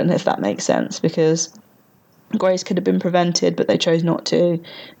children, if that makes sense? Because Grace could have been prevented, but they chose not to.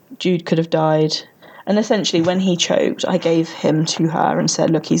 Jude could have died. And essentially, when he choked, I gave him to her and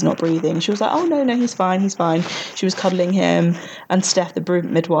said, look, he's not breathing. She was like, oh, no, he's fine. She was cuddling him. And Steph, the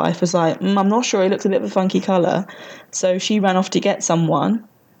midwife, was like, I'm not sure, he looks a bit of a funky colour. So she ran off to get someone.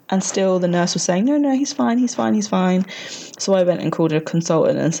 And still the nurse was saying, no, he's fine. So I went and called a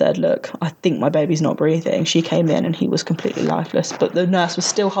consultant and said, look, I think my baby's not breathing. She came in and he was completely lifeless. But the nurse was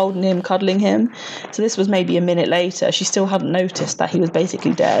still holding him, cuddling him. So this was maybe a minute later. She still hadn't noticed that he was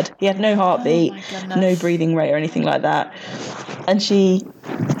basically dead. He had no heartbeat, no breathing rate or anything like that. And she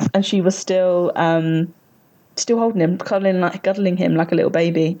was still holding him, cuddling him like a little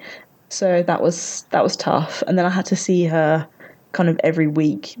baby. So that was tough. And then I had to see her kind of every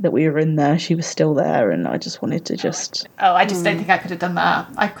week that we were in there. She was still there, and I just wanted to just... Oh, I just don't think I could have done that.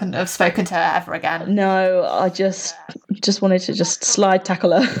 I couldn't have spoken to her ever again. No, I just wanted to just slide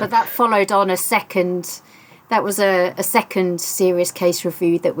tackle her. But that followed on a second serious case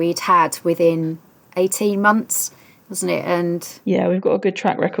review that we'd had within 18 months, wasn't it? And yeah, we've got a good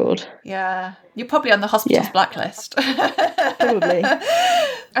track record. Yeah. You're probably on the hospital's blacklist. Probably.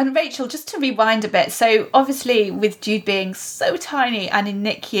 And Rachel, just to rewind a bit, so obviously with Jude being so tiny and in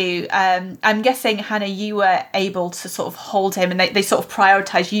NICU, I'm guessing, Hannah, you were able to sort of hold him, and they sort of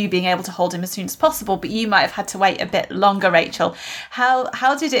prioritised you being able to hold him as soon as possible, but you might have had to wait a bit longer, Rachel.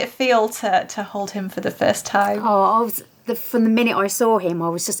 How did it feel to hold him for the first time? Oh, from the minute I saw him, I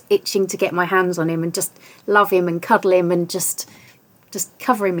was just itching to get my hands on him and just love him and cuddle him and just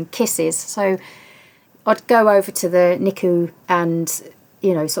cover him in kisses. So I'd go over to the NICU and,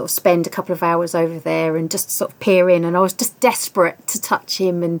 sort of spend a couple of hours over there and just sort of peer in, and I was just desperate to touch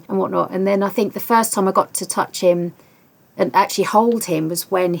him and whatnot. And then I think the first time I got to touch him and actually hold him was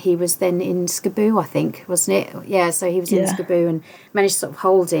when he was then in SCBU, I think, wasn't it? Yeah, so he was in SCBU and managed to sort of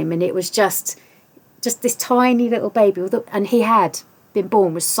hold him, and it was just this tiny little baby, and he had been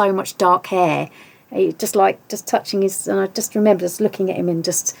born with so much dark hair. He just touching his, and I just remember just looking at him and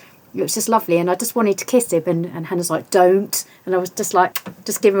it was just lovely, and I just wanted to kiss him, and Hannah's like, don't, and I was just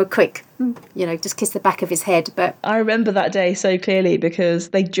give him a quick, just kiss the back of his head. But I remember that day so clearly because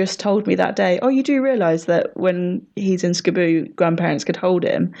they just told me that day, oh, you do realise that when he's in SCBU, grandparents could hold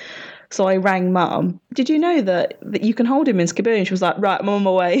him. So I rang Mum. Did you know that you can hold him in SCBU? And she was like, right, I'm on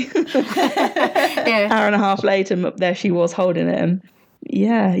my way. Hour and a half later, there she was holding him.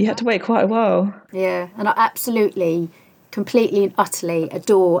 Yeah, you had to wait quite a while. Yeah, and I absolutely, completely and utterly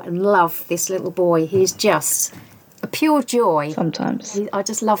adore and love this little boy. He's just a pure joy. Sometimes. I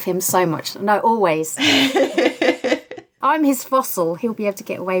just love him so much. No, always. I'm his fossil. He'll be able to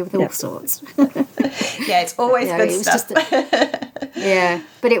get away with all sorts. Yeah, it's always good stuff.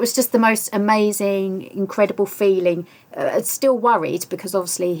 But it was just the most amazing, incredible feeling. Still worried because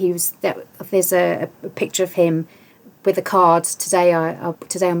obviously there's a picture of him with a card, today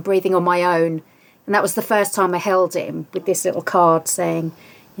I'm breathing on my own. And that was the first time I held him with this little card saying,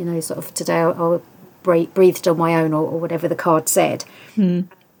 sort of, today I breathed on my own, or whatever the card said.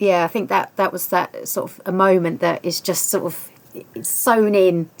 Yeah, I think that was that sort of a moment that is just sort of it's sewn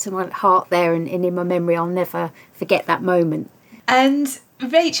in to my heart there, and in my memory. I'll never forget that moment. And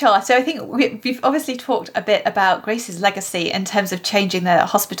Rachel, so I think we've obviously talked a bit about Grace's legacy in terms of changing the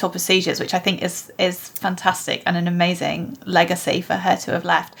hospital procedures, which I think is fantastic and an amazing legacy for her to have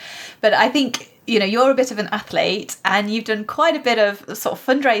left. But I think, you're a bit of an athlete and you've done quite a bit of sort of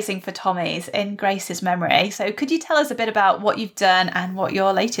fundraising for Tommy's in Grace's memory. So could you tell us a bit about what you've done and what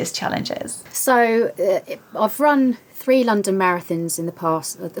your latest challenge is? So I've run 3 London marathons in the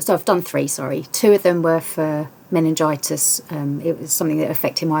past. So I've done 3, sorry. 2 of them were for meningitis. It was something that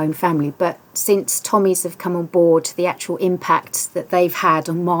affected my own family. But since Tommy's have come on board, the actual impact that they've had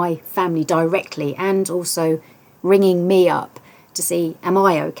on my family directly, and also ringing me up to see, am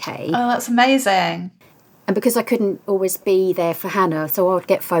I okay? Oh, that's amazing. And because I couldn't always be there for Hannah, so I would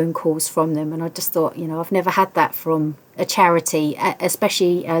get phone calls from them, and I just thought, I've never had that from a charity,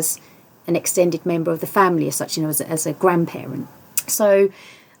 especially as an extended member of the family, as such, as a grandparent. So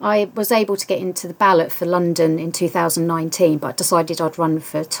I was able to get into the ballot for London in 2019, but I decided I'd run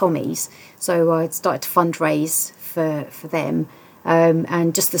for Tommy's. So I started to fundraise for them.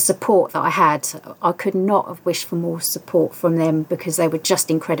 And just the support that I had, I could not have wished for more support from them because they were just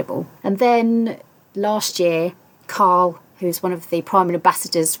incredible. And then last year, Carl, who's one of the primary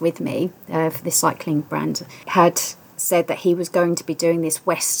ambassadors with me for this cycling brand, had said that he was going to be doing this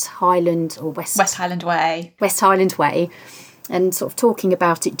West Highland Way, and sort of talking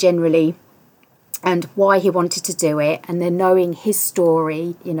about it generally and why he wanted to do it, and then knowing his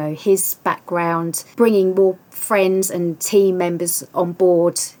story, you know, his background, bringing more friends and team members on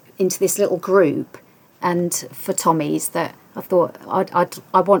board into this little group. And for Tommy's, that I thought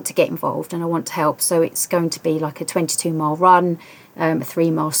I want to get involved and I want to help. So it's going to be like a 22-mile run, a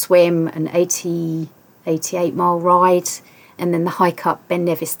 3-mile swim, an 88-mile ride, and then the hike up Ben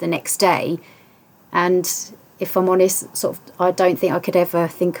Nevis the next day. And if I'm honest, sort of, I don't think I could ever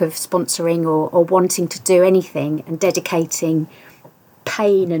think of sponsoring or wanting to do anything and dedicating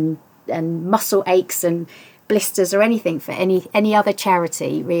pain and muscle aches and blisters or anything for any other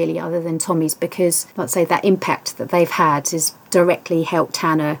charity really other than Tommy's, because let's say that impact that they've had has directly helped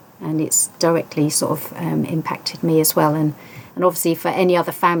Hannah, and it's directly sort of impacted me as well, and obviously for any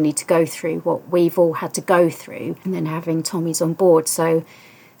other family to go through what we've all had to go through, and then having Tommy's on board. So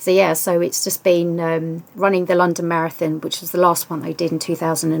it's just been running the London Marathon, which was the last one they did in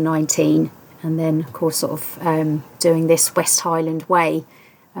 2019, and then of course sort of doing this West Highland Way,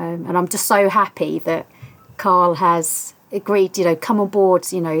 and I'm just so happy that Carl has agreed, you know, come on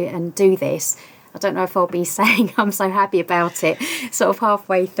board, you know, and do this. I don't know if I'll be saying I'm so happy about it sort of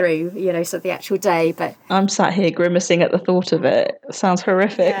halfway through, you know, so the actual day, but I'm sat here grimacing at the thought of it. It sounds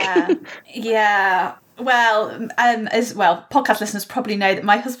horrific. Yeah. Well, as well, podcast listeners probably know that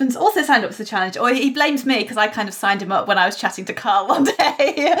my husband's also signed up for the challenge, or he blames me because I kind of signed him up when I was chatting to Carl one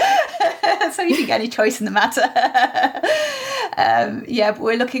day. So he didn't get any choice in the matter. But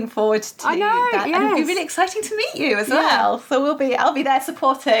we're looking forward to that. Yes. And it'll be really exciting to meet you as well. So I'll be there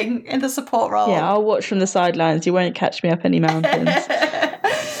supporting in the support role. Yeah, I'll watch from the sidelines. You won't catch me up any mountains.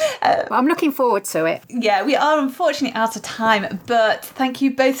 I'm looking forward to it. Yeah, we are unfortunately out of time, but thank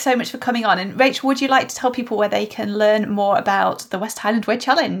you both so much for coming on. And Rachel, would you like to tell people where they can learn more about the West Highland Way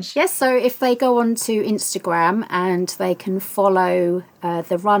Challenge? Yes, so if they go on to Instagram and they can follow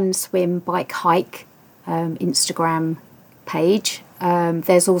the Run, Swim, Bike, Hike Instagram page.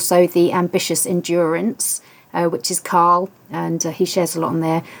 There's also the Ambitious Endurance, which is Carl, and he shares a lot on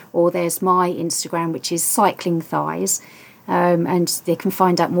there. Or there's my Instagram, which is Cycling Thighs. And they can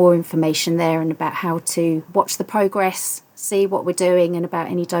find out more information there and about how to watch the progress, see what we're doing, and about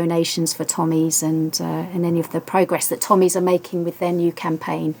any donations for Tommy's and any of the progress that Tommy's are making with their new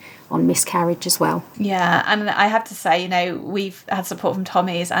campaign on miscarriage as well. Yeah, and I have to say, you know, we've had support from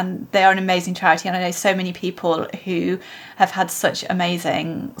Tommy's and they are an amazing charity, and I know so many people who have had such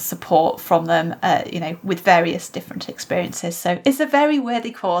amazing support from them, you know, with various different experiences. So it's a very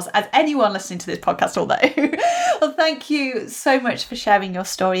worthy cause, as anyone listening to this podcast will know. Well, thank you so much for sharing your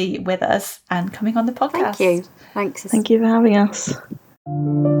story with us and coming on the podcast. Thank you. Thanks. Thank you for having us.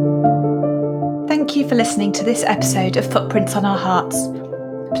 Thank you for listening to this episode of Footprints on Our Hearts.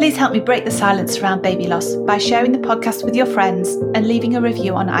 Please help me break the silence around baby loss by sharing the podcast with your friends and leaving a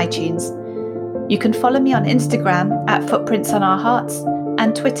review on iTunes. You can follow me on Instagram at Footprints on Our Hearts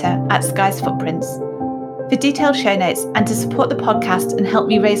and Twitter at Sky's Footprints. For detailed show notes and to support the podcast and help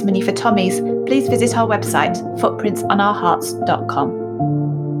me raise money for Tommy's, please visit our website, footprintsonourhearts.com.